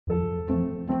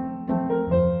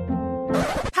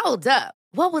Hold up.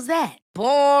 What was that?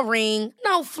 Boring.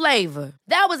 No flavor.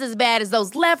 That was as bad as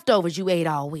those leftovers you ate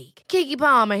all week. Keke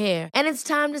Palmer here, and it's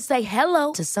time to say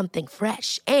hello to something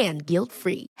fresh and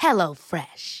guilt-free. Hello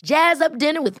Fresh. Jazz up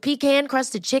dinner with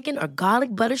pecan-crusted chicken or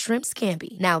garlic butter shrimp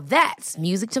scampi. Now that's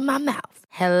music to my mouth.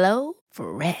 Hello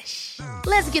Fresh.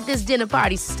 Let's get this dinner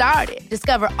party started.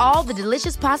 Discover all the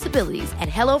delicious possibilities at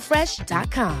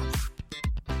hellofresh.com.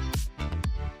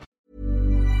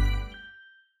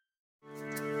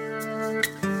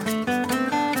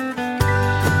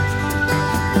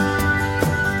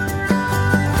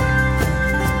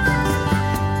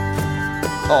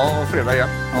 Ja, fredag igen.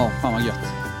 Ja, fan vad gött.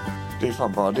 Det är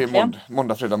fan bara, det är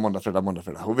måndag,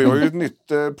 fredag. Och vi har ju ett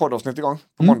nytt poddavsnitt igång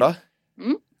på måndag.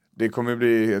 Det kommer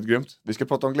bli helt grymt. Vi ska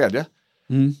prata om glädje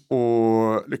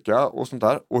och lycka och sånt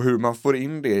där. Och hur man får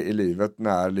in det i livet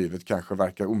när livet kanske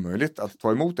verkar omöjligt att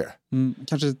ta emot det.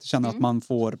 Kanske känner att man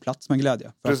får plats med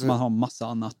glädje. För att man har massa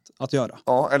annat att göra.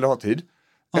 Ja, eller har tid.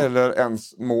 Eller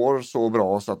ens mår så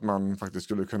bra så att man faktiskt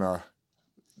skulle kunna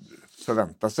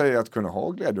förvänta sig att kunna ha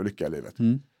glädje och lycka i livet.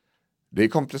 Det är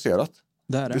komplicerat.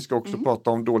 Det är det. Vi ska också prata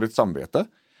om dåligt samvete.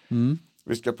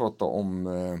 Vi ska prata om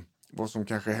vad som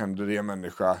kanske händer i en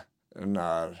människa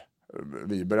när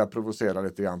vi börjar provocera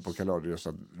lite grann på Kaladius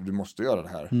att du måste göra det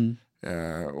här.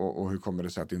 Och hur kommer det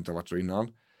sig att det inte har varit så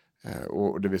innan?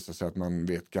 Och det visar sig att man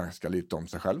vet ganska lite om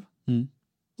sig själv.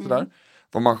 Sådär.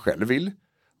 Vad man själv vill.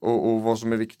 Och vad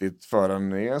som är viktigt för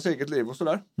en i ens eget liv och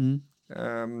sådär.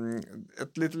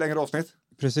 Ett lite längre avsnitt.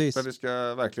 Precis. Där vi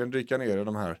ska verkligen dyka ner i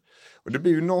de här. Och det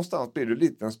blir ju någonstans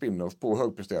lite en spin-off på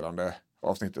högpresterande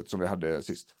avsnittet som vi hade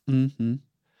sist.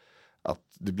 Att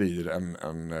det blir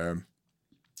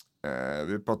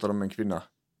vi pratade om en kvinna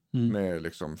med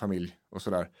liksom familj och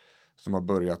sådär. Som har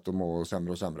börjat att må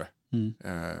sämre och sämre.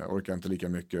 Orkar inte lika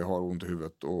mycket, har ont i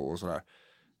huvudet och sådär.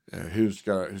 Hur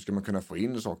ska man kunna få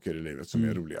in saker i livet som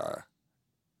är roliga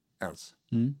ens?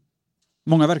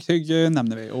 Många verktyg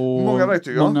nämner vi. Och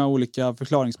många olika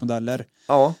förklaringsmodeller.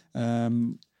 Ja.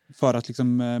 För att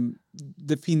liksom,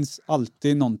 det finns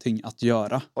alltid någonting att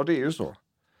göra. Ja, det är ju så.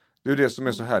 Det är ju det som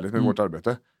är så härligt med vårt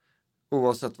arbete.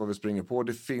 Oavsett vad vi springer på,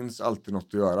 det finns alltid något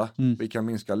att göra. Vi kan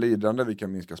minska lidande, vi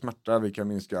kan minska smärta, vi kan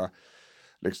minska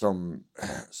liksom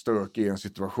stök i en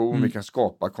situation. Vi kan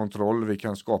skapa kontroll, vi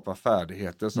kan skapa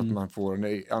färdigheter så att man får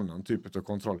en annan typ av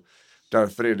kontroll.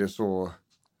 Därför är det så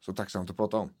tacksamt att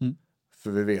prata om.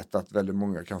 För vi vet att väldigt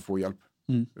många kan få hjälp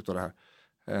utav det här.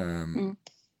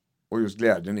 Och just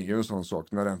glädjen är ju en sån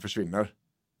sak. När den försvinner,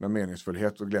 när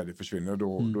meningsfullhet och glädje försvinner,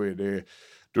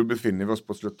 då befinner vi oss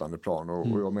på ett sluttande plan.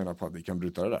 Och jag menar på att vi kan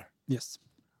bryta det där. Yes.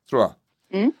 Tror jag.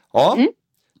 Ja,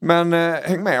 men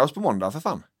häng med oss på måndag för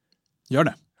fan. Gör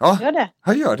det. Ja, gör det.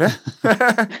 Ja, gör det.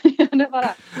 Gör det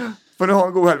bara. Får du ha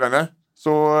en god helg, vänner.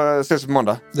 Så ses vi på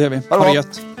måndag. Det gör vi. Ha det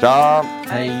gött. Tja.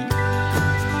 Hej.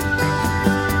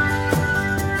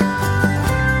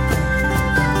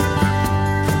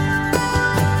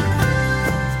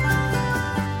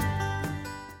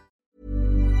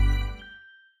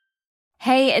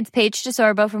 Hey, it's Paige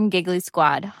DeSorbo from Giggly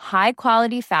Squad. High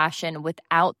quality fashion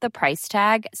without the price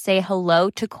tag. Say hello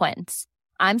to Quince.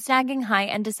 I'm snagging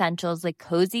high-end essentials like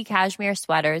cozy cashmere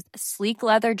sweaters, sleek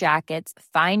leather jackets,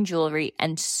 fine jewelry,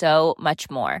 and so much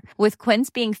more. With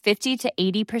Quince being 50 to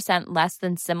 80% less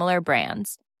than similar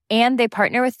brands. And they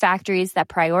partner with factories that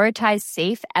prioritize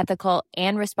safe, ethical,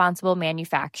 and responsible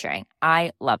manufacturing.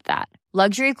 I love that.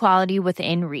 Luxury quality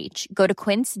within reach. Go to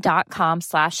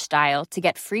quince.com/style to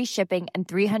get free shipping and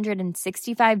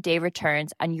 365-day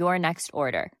returns on your next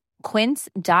order.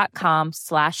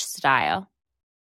 Quince.com/style.